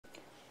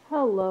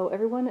Hello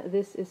everyone,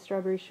 this is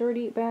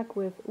StrawberryShorty back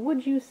with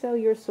Would You Sell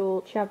Your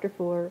Soul, Chapter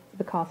 4,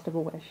 The Cost of a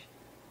Wish.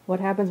 What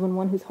happens when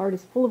one whose heart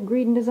is full of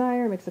greed and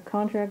desire makes a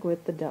contract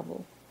with the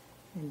devil?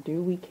 And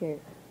do we care?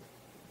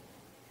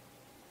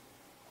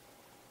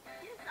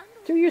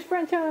 2 years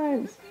friend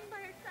times!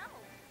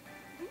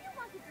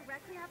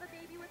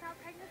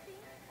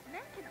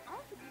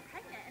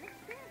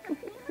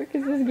 What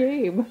is this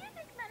game?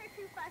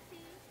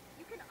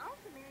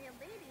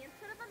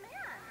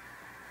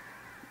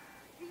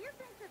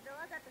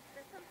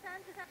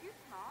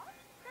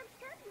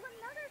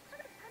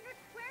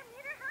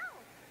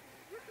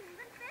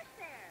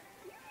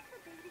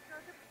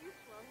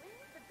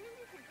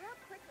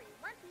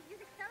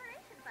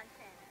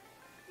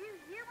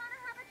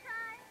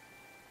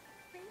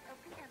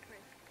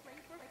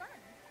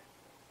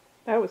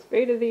 That was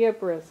Fate of the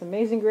Empress.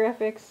 Amazing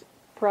graphics,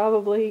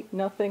 probably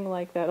nothing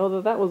like that.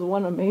 Although that was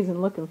one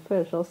amazing looking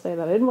fish, I'll say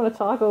that. I didn't want to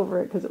talk over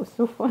it because it was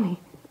so funny.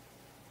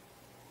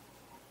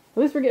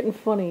 At least we're getting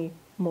funny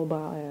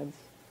mobile ads.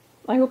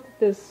 I hope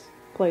this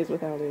plays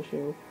without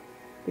issue,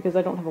 because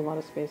I don't have a lot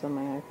of space on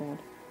my iPad.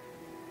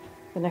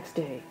 The next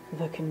day,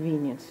 the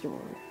convenience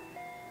store.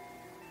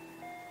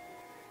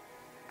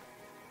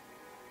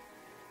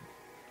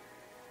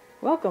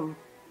 Welcome.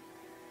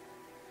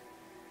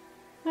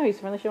 Oh, he's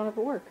finally showing up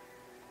at work.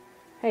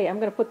 Hey, I'm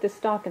gonna put this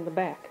stock in the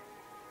back.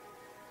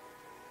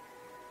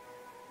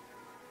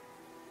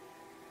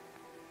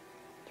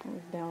 Turn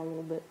this down a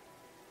little bit.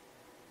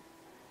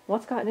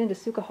 What's gotten into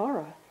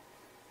Sukahara?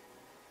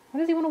 Why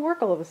does he want to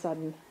work all of a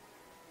sudden?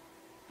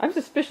 I'm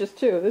suspicious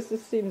too. This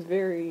just seems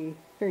very,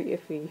 very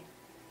iffy.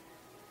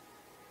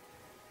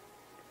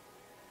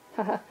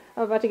 Haha,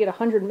 I'm about to get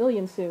 100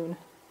 million soon.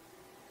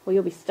 Well,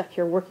 you'll be stuck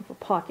here working for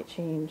pocket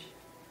change.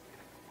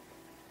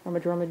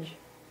 Rummage.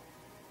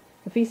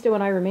 Mephisto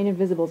and I remain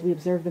invisible as we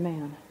observe the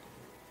man.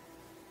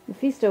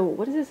 Mephisto,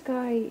 what is this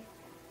guy?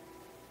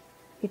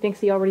 He thinks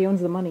he already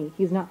owns the money.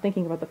 He's not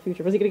thinking about the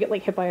future. Was he gonna get,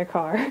 like, hit by a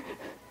car?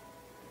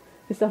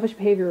 His selfish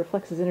behavior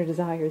reflects his inner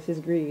desires, his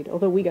greed.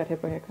 Although we got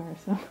hit by a car,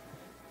 so...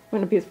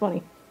 wouldn't be as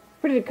funny.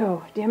 Where did it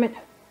go? Damn it.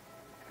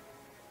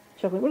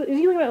 Shuffling. What, is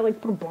he looking at,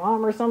 like, put a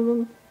bomb or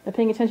something? Not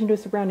paying attention to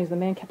his surroundings, the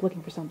man kept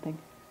looking for something.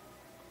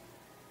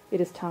 It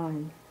is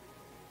time.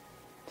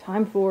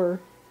 Time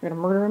for... we're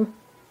gonna murder him?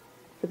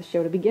 For the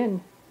show to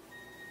begin.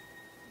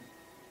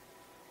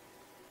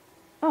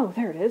 Oh,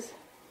 there it is.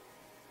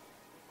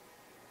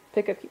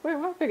 Pick up key. Wait,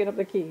 I'm not picking up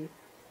the key.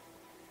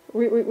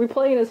 We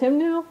playing as him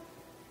now?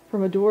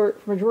 From a drawer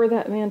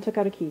that man took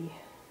out a key.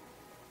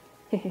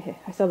 Hehehe,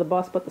 I saw the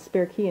boss put the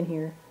spare key in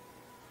here.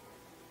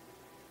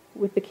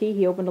 With the key,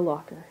 he opened a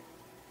locker.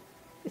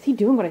 Is he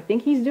doing what I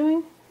think he's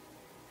doing?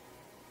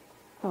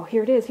 Oh,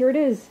 here it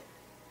is.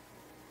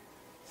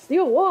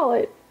 Steal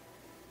wallet!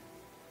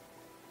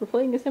 We're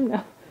playing as him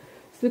now.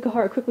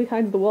 Sukahara quickly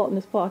hides the wallet in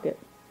his pocket.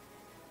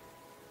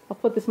 I'll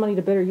put this money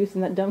to better use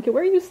than that dumb kid.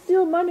 Where are you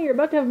steal money? You're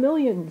about to have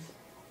millions.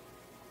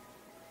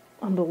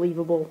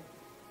 Unbelievable.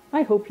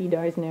 I hope he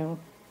dies now.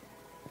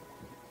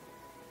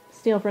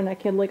 Steal from that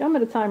kid. Like, I'm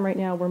at a time right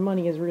now where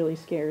money is really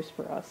scarce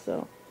for us,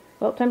 so...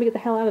 well, time to get the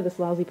hell out of this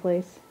lousy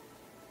place.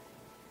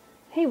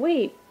 Hey,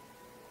 wait!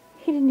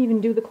 He didn't even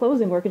do the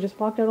closing work and just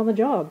walked out on the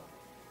job.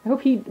 I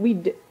hope he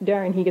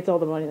gets all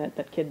the money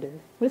that kid did.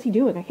 What is he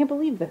doing? I can't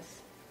believe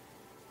this.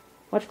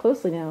 Watch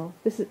closely now.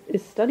 This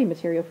is study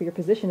material for your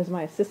position as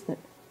my assistant.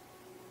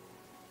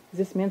 Is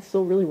this man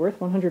still really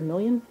worth 100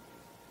 million?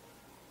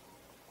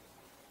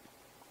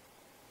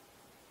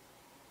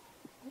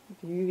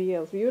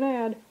 View an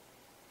ad.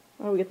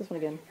 Oh, we get this one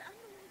again.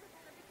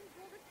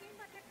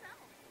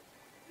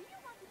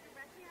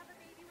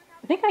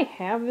 I think I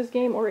have this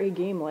game or a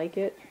game like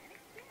it.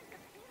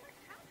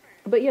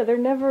 But yeah, they're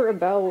never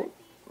about,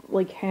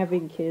 like,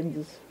 having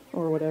kids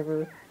or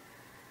whatever.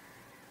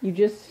 You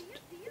just...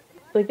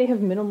 like, they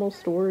have minimal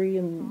story,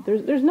 and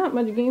there's not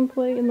much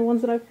gameplay in the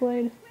ones that I've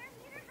played.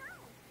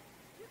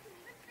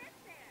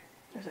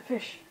 There's a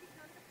fish.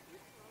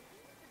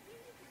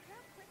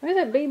 Why is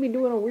that baby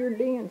doing a weird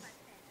dance?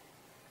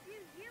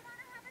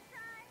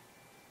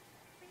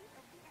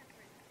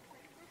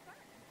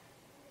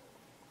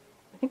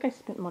 I think I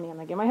spent money on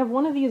that game. I have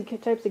one of these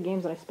types of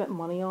games that I spent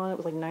money on. It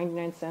was like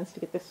 99 cents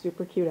to get this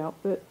super cute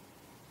outfit.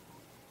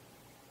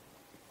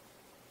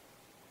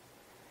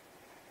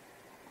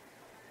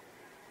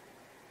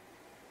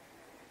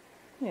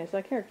 Yeah, it's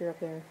that character up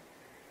there.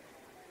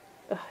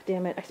 Ugh,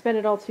 damn it. I spent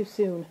it all too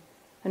soon.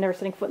 I'm never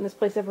setting foot in this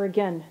place ever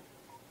again.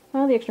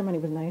 Well, the extra money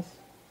was nice.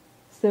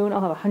 Soon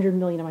I'll have 100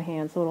 million in my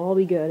hands, so it'll all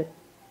be good.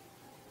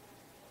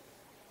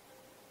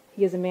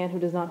 He is a man who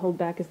does not hold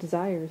back his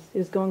desires. It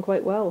is going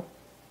quite well.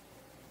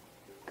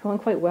 Going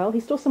quite well?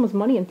 He stole someone's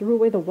money and threw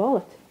away the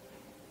wallet.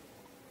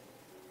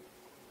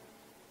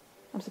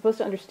 I'm supposed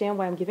to understand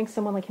why I'm giving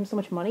someone like him so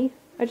much money?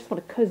 I just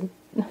want to cut his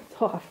nuts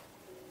off.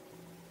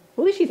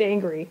 Well, at least she's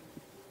angry.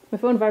 My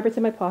phone vibrates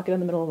in my pocket in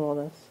the middle of all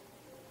this.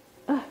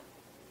 Ah.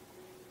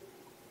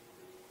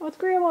 Oh, it's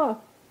Grandma!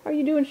 How are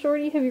you doing,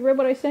 Shorty? Have you read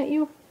what I sent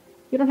you?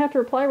 You don't have to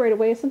reply right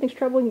away. If something's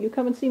troubling you,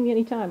 come and see me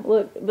anytime.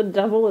 Look, the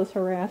devil is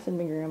harassing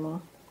me, Grandma.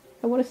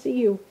 I want to see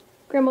you.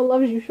 Grandma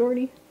loves you,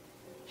 Shorty.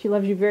 She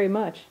loves you very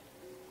much.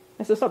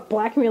 I said, stop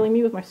blackmailing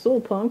me with my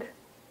soul, punk.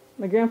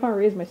 My grandpa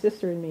raised my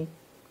sister and me.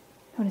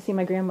 I want to see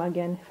my grandma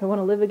again. If I want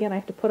to live again, I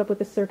have to put up with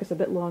this circus a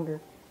bit longer.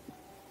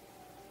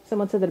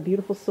 Someone said that a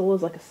beautiful soul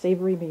is like a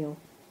savory meal.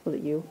 Was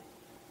it you?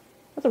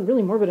 That's a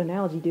really morbid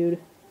analogy, dude.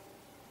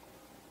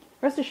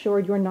 Rest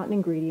assured, you are not an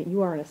ingredient.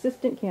 You are an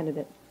assistant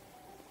candidate.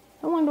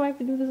 How long do I have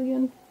to do this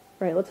again?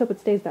 Right, let's hope it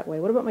stays that way.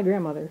 What about my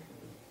grandmother?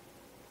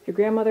 If your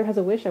grandmother has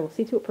a wish, I will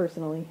see to it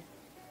personally.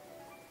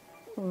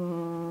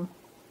 Yeah,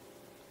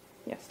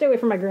 stay away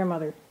from my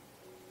grandmother.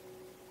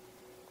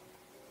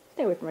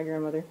 Stay away from my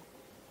grandmother.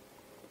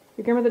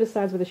 Your grandmother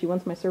decides whether she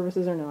wants my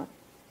services or not.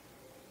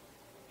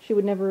 She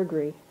would never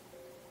agree.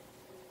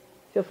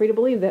 Feel free to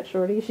believe that,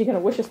 Shorty. Is she going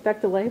to wish us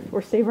back to life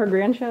or save our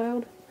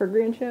grandchild? Her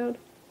grandchild?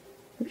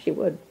 Maybe she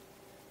would.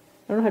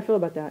 I don't know how I feel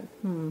about that.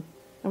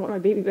 I want my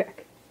baby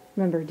back.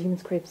 Remember,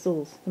 demons crave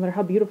souls. No matter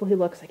how beautiful he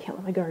looks, I can't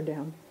let my guard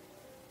down.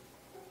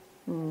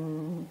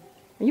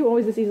 Are you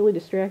always this easily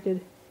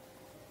distracted?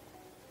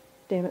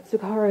 Damn it,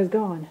 Sukahara is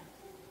gone.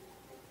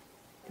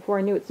 Before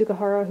I knew it,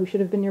 Sukahara, who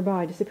should have been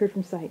nearby, disappeared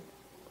from sight.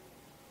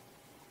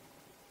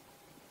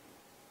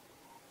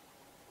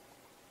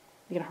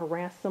 You gonna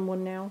harass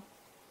someone now?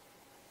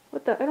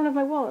 What the? I don't have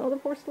my wallet. Oh, the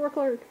poor store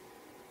clerk.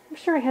 I'm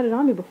sure I had it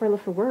on me before I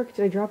left for work.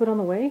 Did I drop it on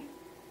the way?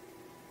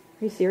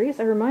 Are you serious?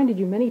 I reminded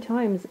you many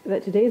times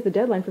that today is the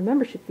deadline for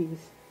membership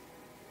fees.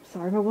 I'm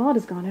sorry, my wallet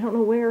is gone. I don't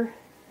know where.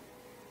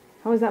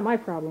 How is that my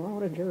problem? Oh,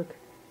 what a jerk.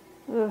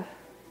 Ugh.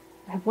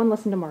 I have one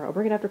lesson tomorrow. I'll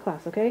bring it after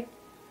class, okay?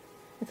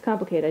 It's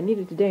complicated. I need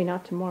it today,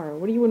 not tomorrow.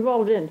 What are you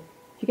involved in?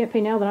 If you can't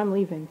pay now, then I'm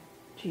leaving.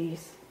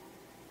 Jeez.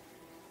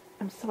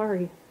 I'm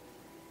sorry.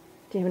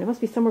 Damn it, it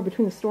must be somewhere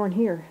between the store and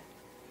here.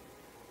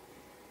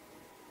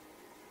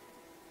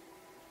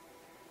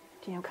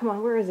 Damn, come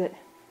on, where is it?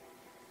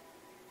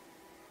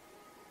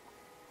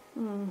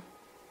 Do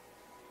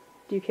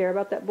you care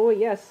about that boy?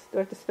 Yes. Do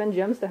I have to spend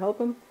gems to help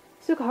him?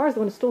 Sukahara's the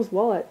one who stole his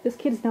wallet. This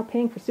kid is now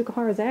paying for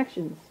Sukahara's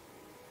actions.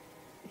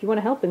 If you want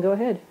to help, then go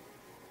ahead.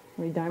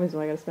 How many diamonds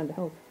do I gotta spend to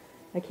help?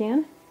 I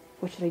can?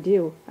 What should I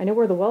do? I know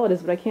where the wallet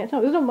is, but I can't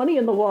tell. There's no money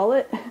in the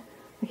wallet.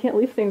 I can't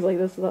leave things like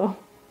this, though.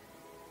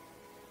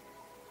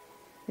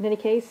 In any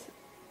case,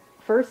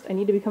 first, I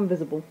need to become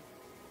visible.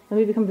 Let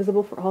me become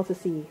visible for all to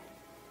see.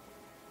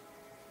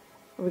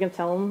 Are we gonna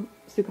tell him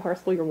Sukahara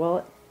stole your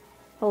wallet?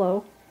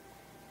 Hello?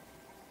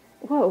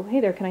 Whoa, hey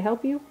there, can I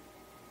help you?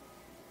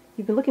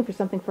 You've been looking for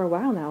something for a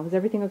while now. Is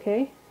everything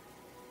okay?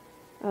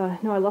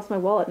 No, I lost my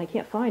wallet and I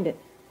can't find it.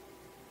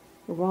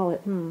 Your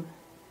wallet, Did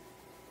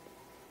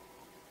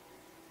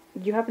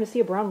you happen to see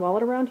a brown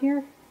wallet around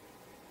here?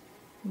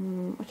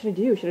 What should I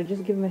do? Should I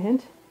just give him a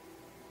hint?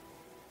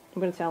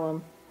 I'm gonna tell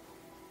him.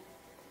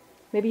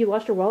 Maybe you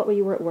lost your wallet while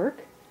you were at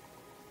work?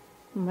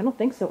 I don't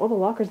think so. All the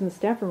lockers in the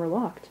staff room are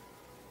locked.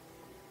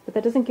 But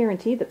that doesn't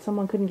guarantee that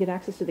someone couldn't get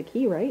access to the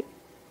key, right?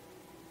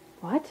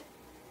 What?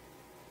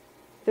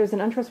 If there's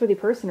an untrustworthy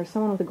person or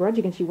someone with a grudge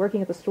against you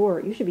working at the store,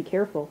 you should be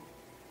careful.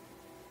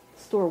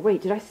 Store.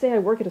 Wait, did I say I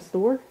work at a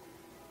store?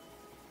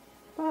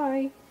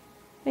 Bye.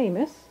 Hey,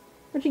 miss.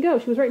 Where'd she go?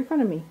 She was right in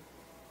front of me.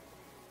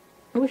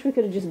 I wish we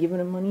could have just given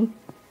him money.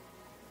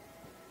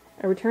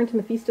 I returned to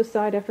Mephisto's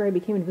side after I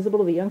became invisible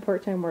to the young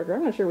part-time worker.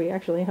 I'm not sure we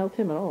actually helped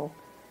him at all.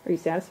 Are you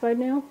satisfied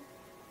now?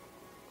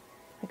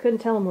 I couldn't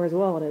tell him where his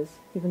wallet is.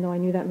 Even though I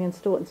knew that man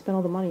stole it and spent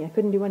all the money, I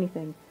couldn't do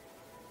anything.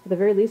 At the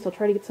very least, I'll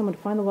try to get someone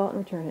to find the wallet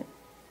and return it.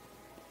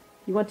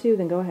 If you want to,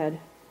 then go ahead.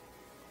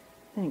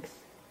 Thanks.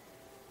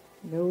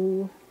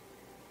 No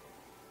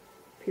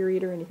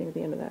period or anything at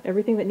the end of that.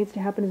 Everything that needs to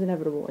happen is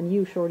inevitable, and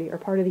you, Shorty, are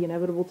part of the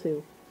inevitable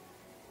too.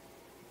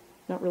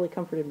 Not really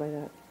comforted by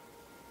that.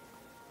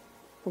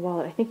 The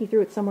wallet, I think he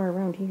threw it somewhere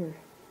around here.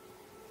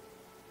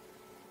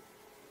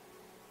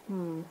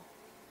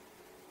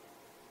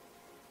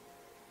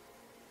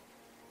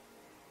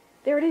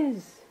 There it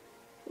is!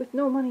 With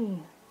no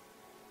money.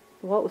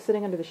 The wallet was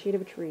sitting under the shade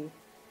of a tree.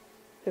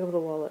 Pick up the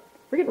wallet.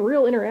 We're getting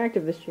real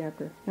interactive this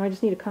chapter. Now I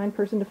just need a kind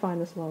person to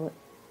find this wallet.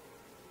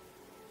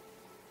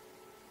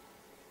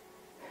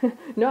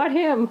 Not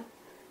him!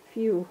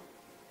 Phew.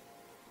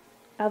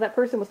 That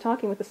person was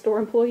talking with the store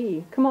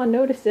employee. Come on,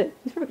 notice it.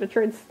 He's probably gonna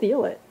try and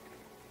steal it.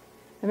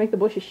 I make the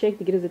bushes shake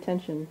to get his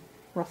attention.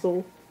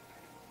 Rustle.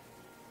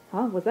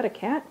 Huh? Was that a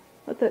cat?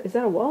 What the? Is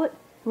that a wallet?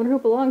 I wonder who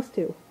it belongs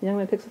to. The young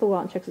man picks up the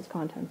wallet and checks its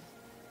contents.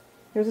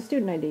 There's a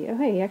student ID. Oh,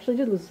 hey, he actually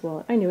did lose his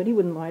wallet. I knew it. He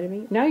wouldn't lie to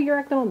me. Now you're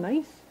acting all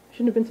nice? I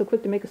shouldn't have been so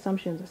quick to make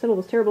assumptions. I said all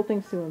those terrible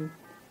things to him.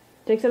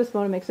 Takes out his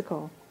phone and makes a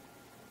call.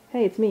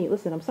 Hey, it's me.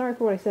 Listen, I'm sorry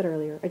for what I said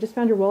earlier. I just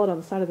found your wallet on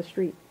the side of the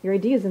street. Your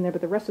ID is in there,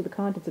 but the rest of the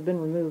contents have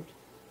been removed.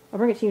 I'll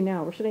bring it to you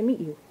now. Where should I meet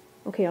you?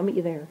 Okay, I'll meet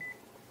you there.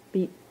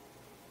 Beep.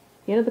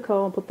 He ended the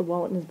call and put the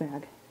wallet in his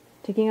bag.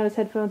 Taking out his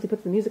headphones, he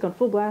puts the music on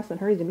full blast and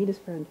hurries to meet his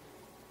friend.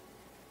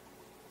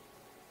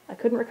 I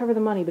couldn't recover the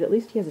money, but at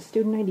least he has his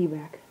student ID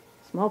back.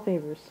 Small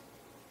favors.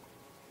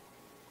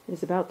 It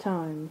is about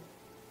time.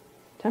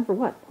 Time for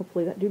what?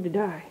 Hopefully that dude to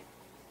die.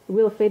 The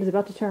wheel of fate is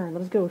about to turn.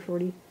 Let us go,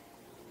 Shorty.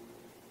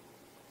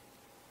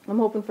 I'm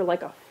hoping for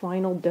like a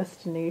Final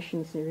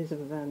Destination series of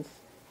events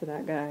for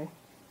that guy.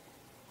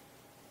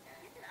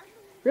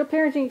 Real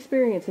parenting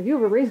experience. Have you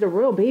ever raised a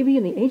royal baby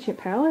in the ancient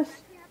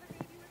palace?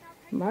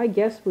 My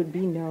guess would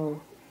be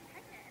no.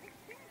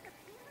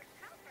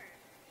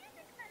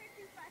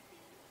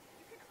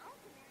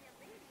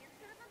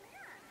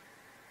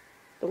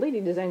 The lady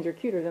designs are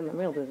cuter than the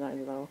male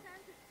designs, though.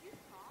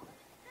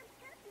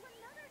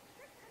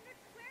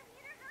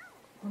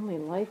 Only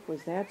life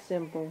was that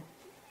simple.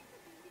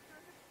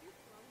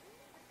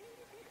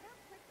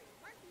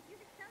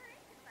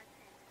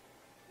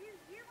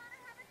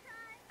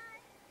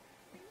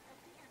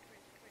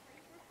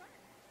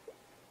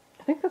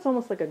 I think that's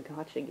almost like a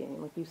gacha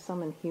game. Like you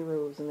summon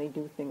heroes and they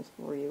do things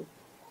for you.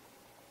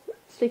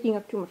 It's taking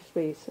up too much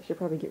space. I should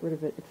probably get rid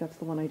of it if that's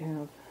the one I'd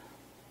have.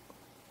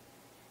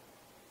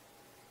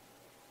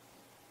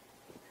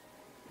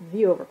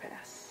 The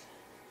overpass.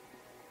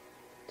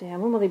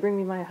 Damn, when will they bring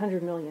me my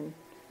 100 million?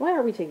 Why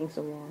are we taking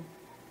so long?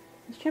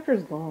 This chapter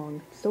is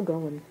long. It's still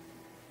going.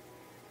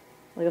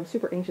 Like, I'm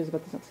super anxious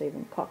about this not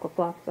saving. Clock, clock,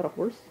 clock. Is that a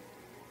horse?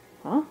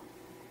 Huh?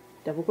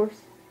 Devil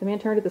horse? The man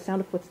turned at the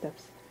sound of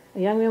footsteps. A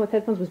young man with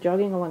headphones was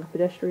jogging along a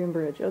pedestrian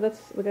bridge. Oh,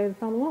 that's the guy who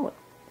found the wallet.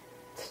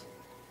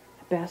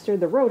 Bastard,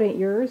 the road ain't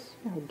yours.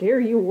 How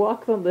dare you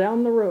walk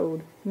down the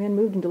road? The man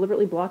moved and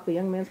deliberately blocked the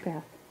young man's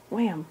path.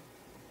 Wham!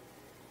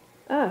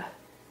 Ah.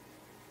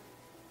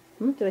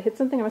 Did I hit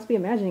something? I must be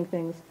imagining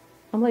things.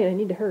 I'm late. I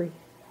need to hurry.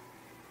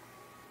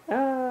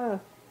 Ah.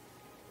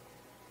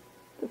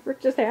 The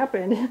frick just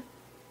happened?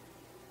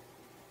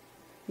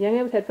 The young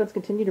man with headphones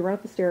continued to run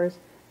up the stairs,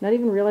 not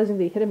even realizing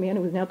that he hit a man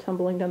who was now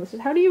tumbling down the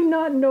stairs. How do you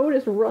not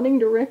notice running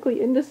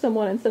directly into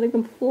someone and sending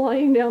them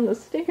flying down the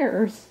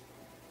stairs?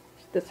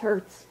 This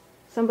hurts.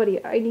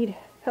 Somebody, I need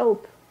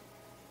help.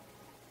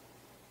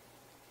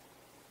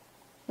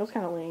 That was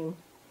kind of lame.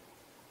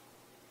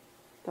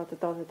 Thought.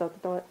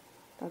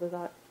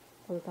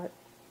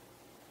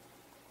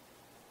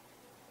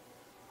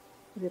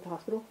 Is he at the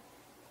hospital?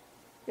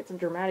 Get some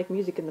dramatic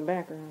music in the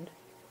background.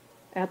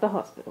 At the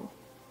hospital.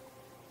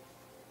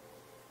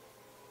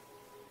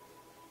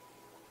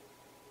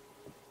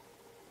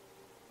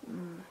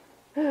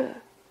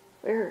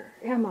 Where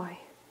am I?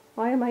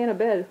 Why am I in a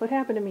bed? What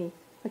happened to me?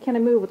 Why can't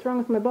I move? What's wrong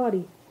with my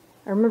body?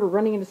 I remember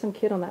running into some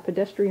kid on that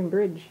pedestrian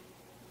bridge.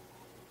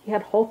 He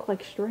had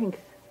Hulk-like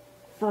strength.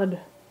 Thud.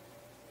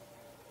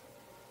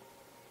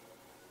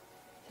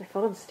 Did I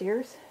fall down the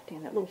stairs?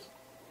 Damn, that little...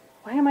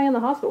 Why am I in the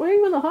hospital? Why are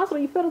you in the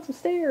hospital? You fell down some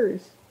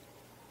stairs.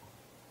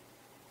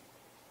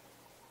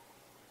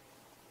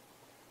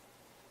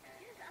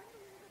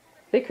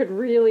 They could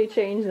really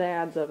change the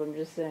ads up, I'm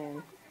just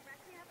saying.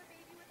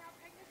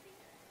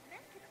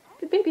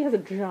 The baby has a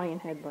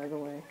giant head, by the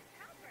way.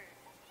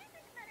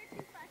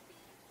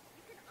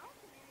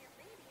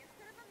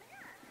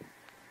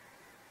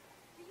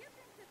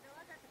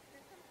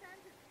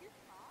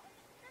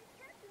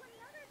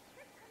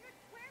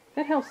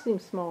 That house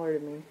seems smaller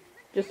to me,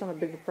 just on a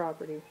bigger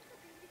property.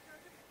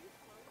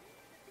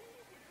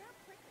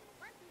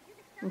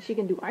 And she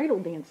can do idol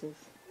dances.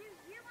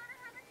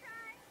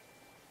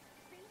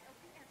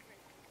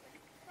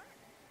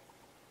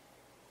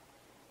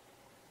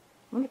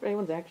 I wonder if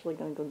anyone's actually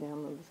going to go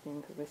download this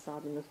game because they saw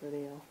it in this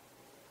video.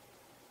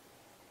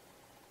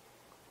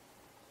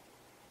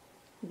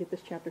 Get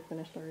this chapter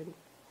finished already.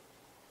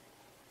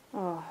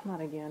 Oh,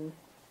 not again.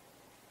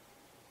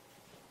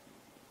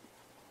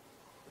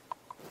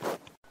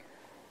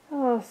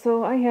 Oh,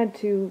 so I had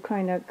to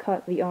kind of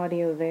cut the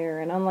audio there,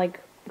 and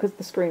because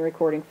the screen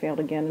recording failed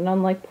again, and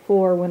unlike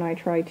before when I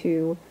try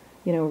to,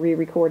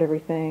 re-record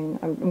everything,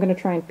 I'm going to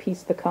try and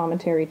piece the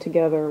commentary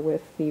together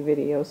with the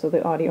video, so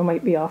the audio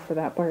might be off for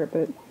that part,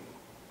 but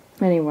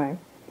anyway.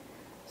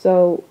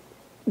 So,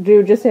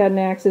 Drew just had an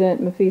accident.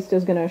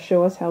 Mephisto's going to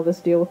show us how this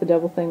deal with the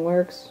devil thing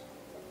works.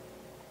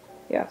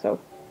 Yeah,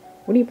 so,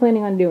 what are you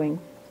planning on doing?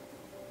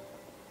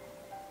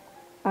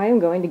 I am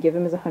going to give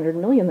him his 100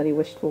 million that he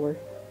wished for.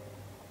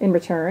 In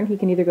return, he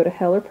can either go to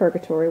hell or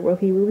purgatory, where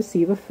he will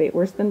receive a fate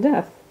worse than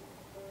death.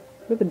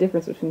 What's the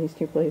difference between these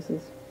two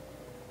places?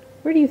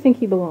 Where do you think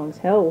he belongs?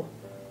 Hell.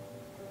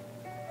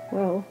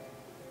 Well.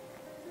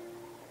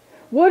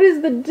 What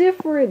is the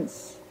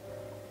difference?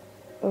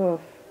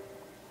 Ugh.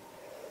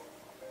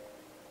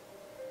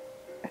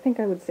 I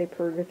think I would say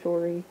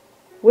purgatory.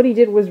 What he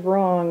did was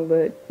wrong,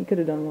 but he could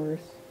have done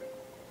worse.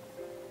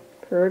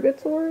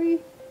 Purgatory?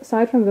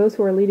 Aside from those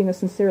who are leading a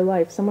sincere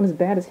life, someone as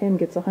bad as him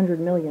gets 100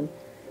 million.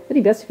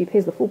 It'd be best if he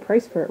pays the full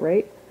price for it,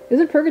 right?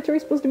 Isn't purgatory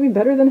supposed to be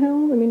better than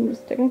hell? I mean,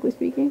 just technically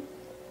speaking.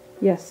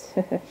 Yes,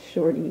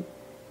 Shorty.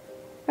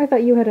 I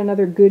thought you had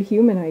another good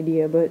human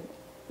idea, but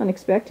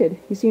unexpected.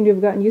 You seem to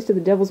have gotten used to the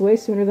devil's way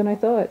sooner than I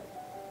thought.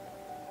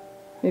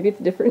 Maybe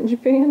it's different in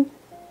Japan?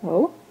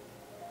 Oh?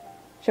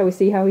 Shall we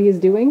see how he is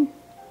doing?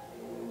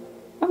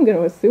 I'm going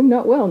to assume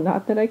not well,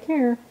 not that I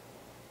care.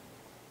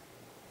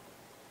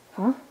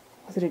 Huh?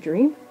 Was it a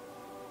dream?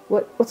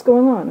 What's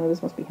going on? Oh,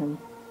 this must be him.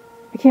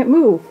 I can't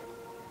move.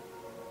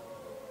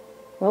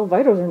 Well,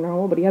 vitals are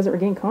normal, but he hasn't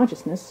regained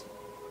consciousness.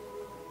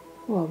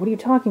 Whoa, what are you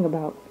talking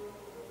about?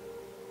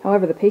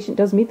 However, the patient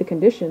does meet the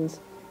conditions.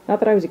 Not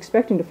that I was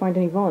expecting to find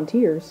any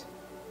volunteers.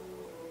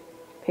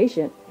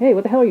 Patient? Hey,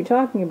 what the hell are you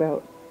talking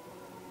about?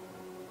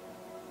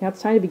 Now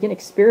it's time to begin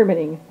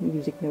experimenting.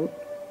 Music note.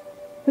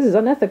 This is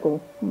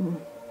unethical.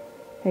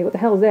 Hey, what the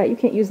hell is that? You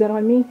can't use that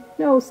on me.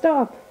 No,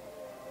 stop!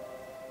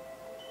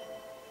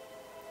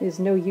 It is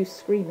no use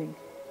screaming.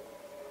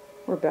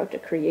 We're about to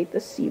create the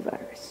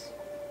C-virus.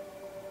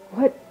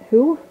 What?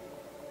 Who?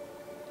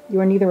 You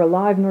are neither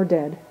alive nor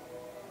dead.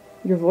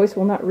 Your voice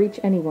will not reach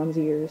anyone's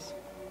ears.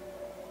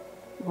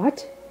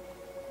 What?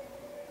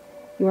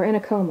 You are in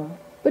a coma.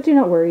 But do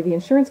not worry, the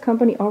insurance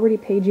company already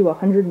paid you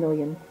 $100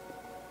 million.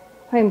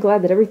 I am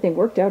glad that everything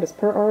worked out as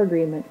per our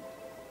agreement.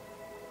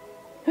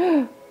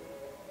 Good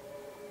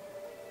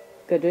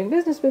doing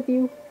business with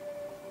you.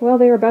 Well,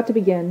 they are about to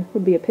begin.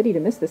 Would be a pity to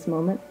miss this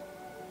moment.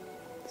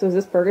 So is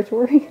this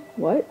purgatory?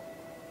 What?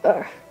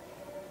 Ugh.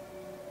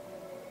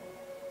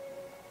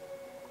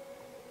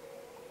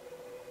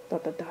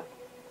 Dot dot dot.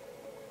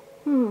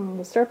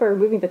 We'll start by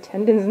removing the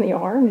tendons in the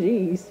arm?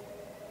 Jeez.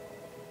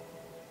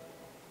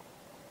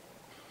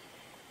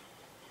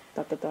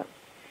 Dot dot dot.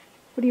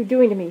 What are you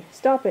doing to me?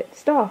 Stop it!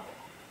 Stop!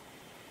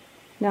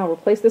 Now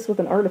replace this with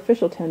an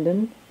artificial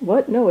tendon.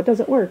 What? No, it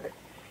doesn't work.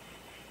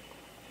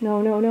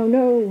 No, no, no,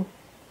 no.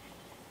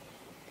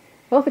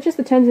 Well, if it's just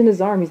the tendon in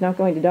his arm, he's not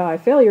going to die.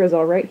 Failure is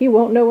alright. He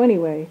won't know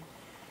anyway.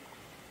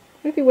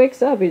 What if he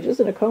wakes up? He's just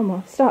in a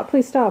coma. Stop,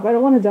 please stop. I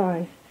don't want to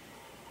die.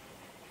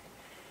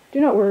 Do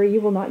not worry, you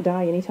will not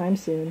die anytime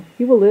soon.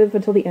 You will live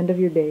until the end of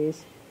your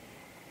days.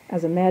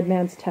 As a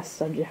madman's test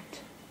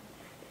subject.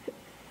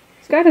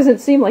 This guy doesn't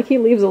seem like he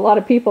leaves a lot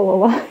of people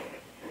alive.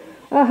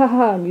 Ah ha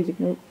ha, music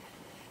note.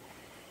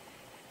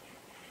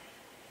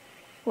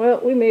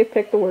 Well, we may have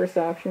picked the worst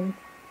option.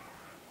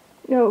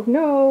 No,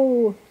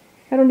 no!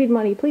 I don't need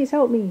money. Please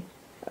help me.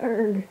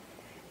 Arrgh.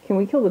 Can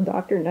we kill the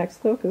doctor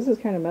next, though? Because this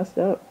is kind of messed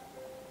up.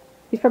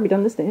 He's probably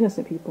done this to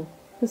innocent people.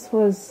 This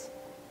was...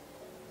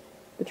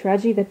 The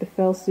tragedy that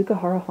befell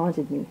Sukahara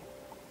haunted me.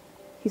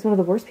 He's one of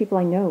the worst people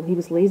I know. He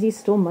was lazy,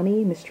 stole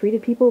money,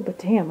 mistreated people, but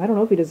damn, I don't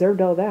know if he deserved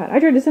all that. I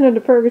tried to send him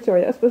to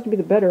purgatory. That's supposed to be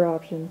the better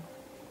option.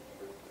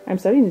 I'm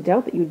starting to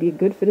doubt that you would be a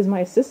good fit as my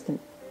assistant.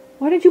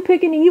 Why did you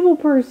pick an evil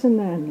person,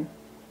 then?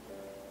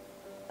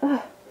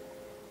 Ugh.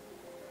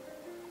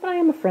 But I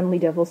am a friendly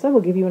devil, so I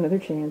will give you another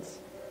chance.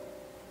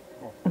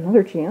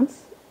 Another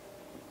chance?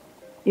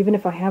 Even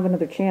if I have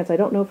another chance, I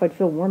don't know if I'd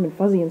feel warm and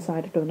fuzzy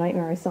inside after the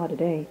nightmare I saw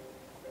today.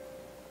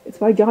 It's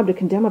my job to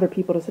condemn other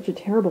people to such a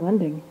terrible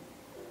ending.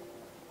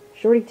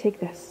 Shorty, take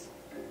this.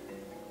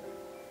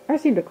 I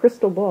received a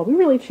crystal ball. We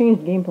really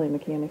changed gameplay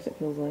mechanics, it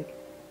feels like.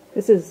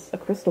 This is a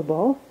crystal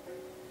ball?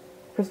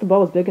 The crystal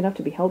ball was big enough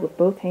to be held with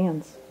both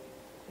hands.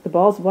 If the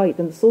ball is white,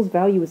 then the soul's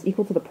value is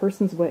equal to the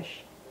person's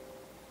wish.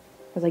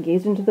 As I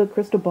gazed into the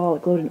crystal ball,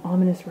 it glowed an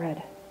ominous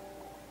red.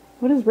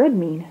 What does red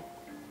mean?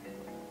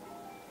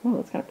 Oh,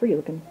 that's kind of pretty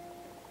looking.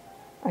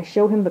 I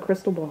show him the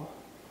crystal ball.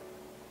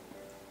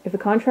 If the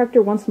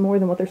contractor wants more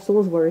than what their soul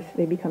is worth,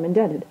 they become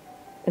indebted.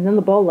 And then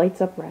the ball lights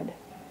up red.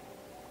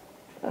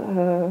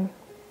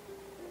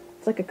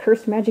 It's like a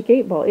cursed magic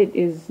 8-ball. It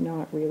is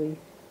not really.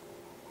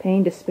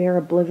 Pain, despair,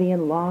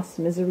 oblivion, loss,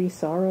 misery,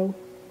 sorrow.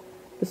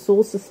 The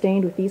souls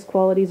sustained with these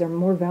qualities are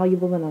more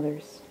valuable than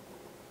others.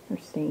 Or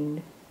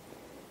stained.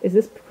 Is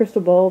this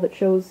crystal ball that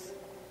shows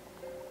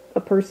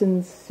a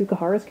person's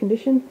Sukahara's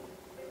condition?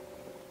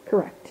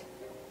 Correct.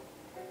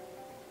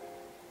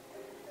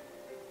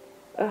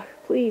 Ugh,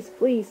 please,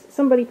 please,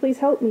 somebody please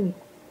help me.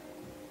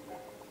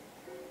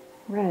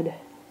 Red.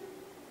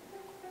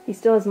 He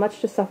still has much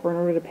to suffer in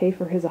order to pay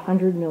for his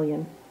 $100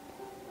 million.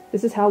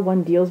 This is how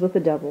one deals with the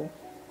devil.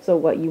 So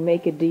what, you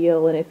make a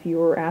deal, and if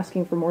you're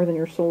asking for more than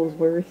your soul is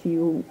worth,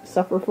 you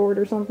suffer for it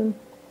or something?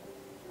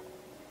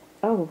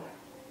 Oh.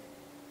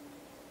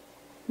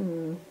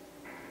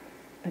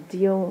 A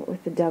deal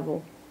with the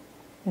devil.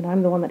 And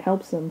I'm the one that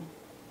helps him.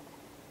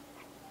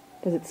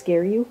 Does it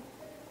scare you?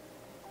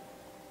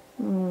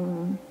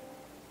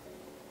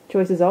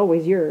 Choice is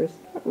always yours.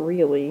 Not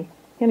really.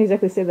 Can't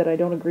exactly say that I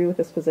don't agree with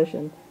this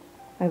position.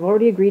 I've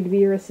already agreed to be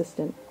your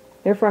assistant.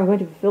 Therefore, I'm going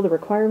to fulfill the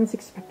requirements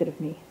expected of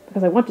me.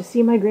 Because I want to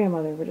see my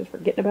grandmother. We're just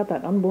forgetting about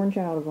that unborn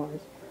child of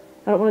ours.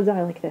 I don't want to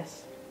die like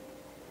this.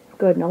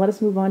 Good, now let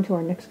us move on to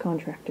our next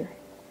contractor.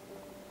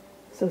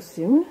 So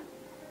soon?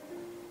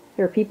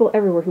 There are people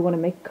everywhere who want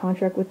to make a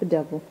contract with the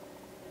devil.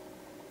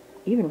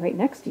 Even right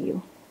next to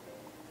you.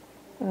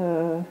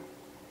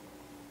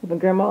 Leaving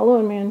Grandma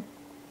alone, man.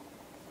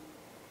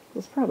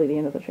 That's probably the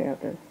end of the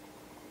chapter.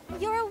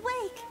 You're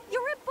awake!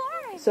 You're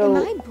reborn!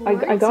 So,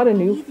 I got a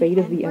new Fate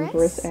of the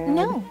Empress ad.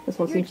 No, this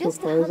one seems to have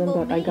frozen,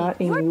 but I got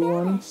a new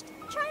one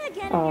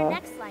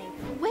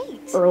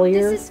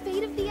earlier.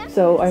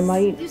 So I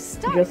might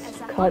just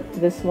cut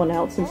this one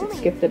out since it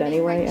skipped it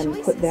anyway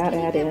and put that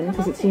ad in,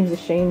 because it seems a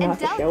shame not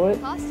to show it.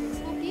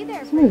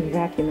 Somebody's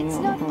vacuuming out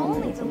in the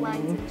hallway. It's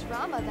annoying.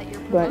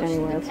 But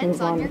anyway, let's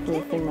move on before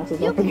the thing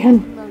messes up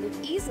again.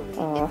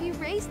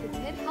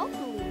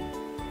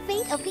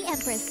 Fate of the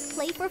Empress.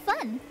 Play for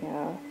fun.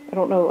 Yeah, I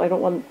don't know. I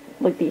don't want,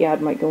 like, the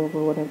ad might go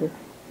over whatever.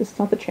 This is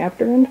not the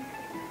chapter end?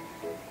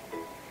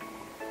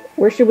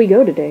 Where should we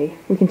go today?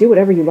 We can do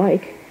whatever you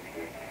like.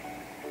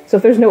 So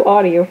if there's no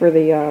audio for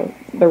the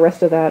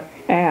rest of that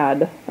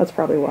ad, that's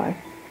probably why.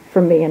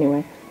 From me,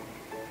 anyway.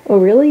 Oh,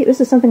 really?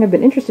 This is something I've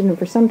been interested in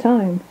for some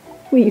time.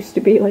 We used to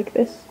be like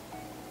this.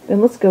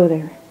 Then let's go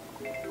there.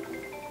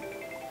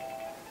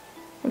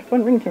 What a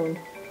fun ringtone.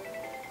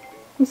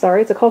 I'm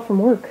sorry, it's a call from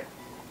work.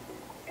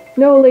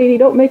 No, lady,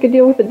 don't make a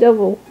deal with the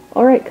devil.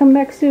 Alright, come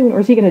back soon. Or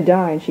is he gonna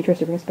die and she tries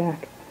to bring us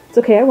back? It's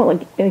okay, I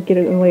won't get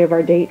in the way of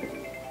our date.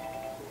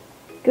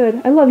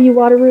 Good. I love you,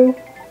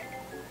 Wataru.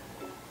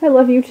 I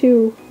love you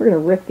too. We're gonna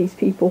wreck these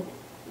people.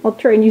 I'll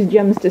try and use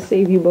gems to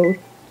save you both.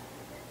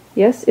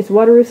 Yes, it's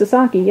Wataru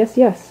Sasaki. Yes,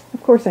 yes.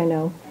 Of course I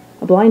know.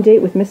 A blind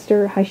date with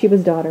Mr.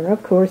 Haishiba's daughter.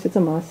 Of course, it's a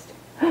must.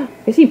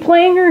 Is he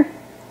playing her?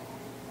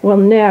 Well,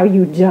 now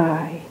you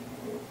die.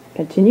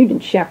 Continued in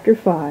Chapter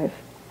 5.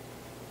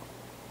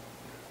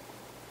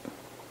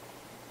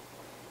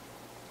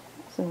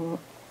 So,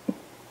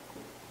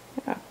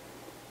 yeah.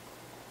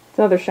 It's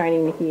another shiny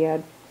Mickey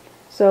ad.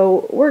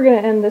 So, we're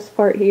going to end this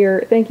part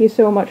here. Thank you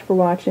so much for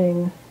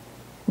watching.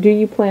 Do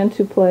you plan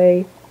to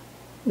play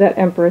that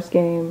Empress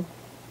game?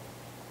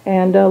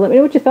 And let me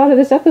know what you thought of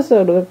this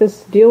episode, with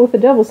this deal with the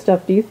devil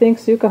stuff. Do you think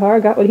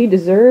Sukahara got what he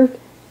deserved?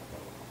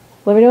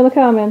 Let me know in the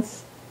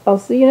comments. I'll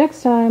see you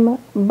next time.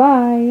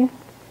 Bye!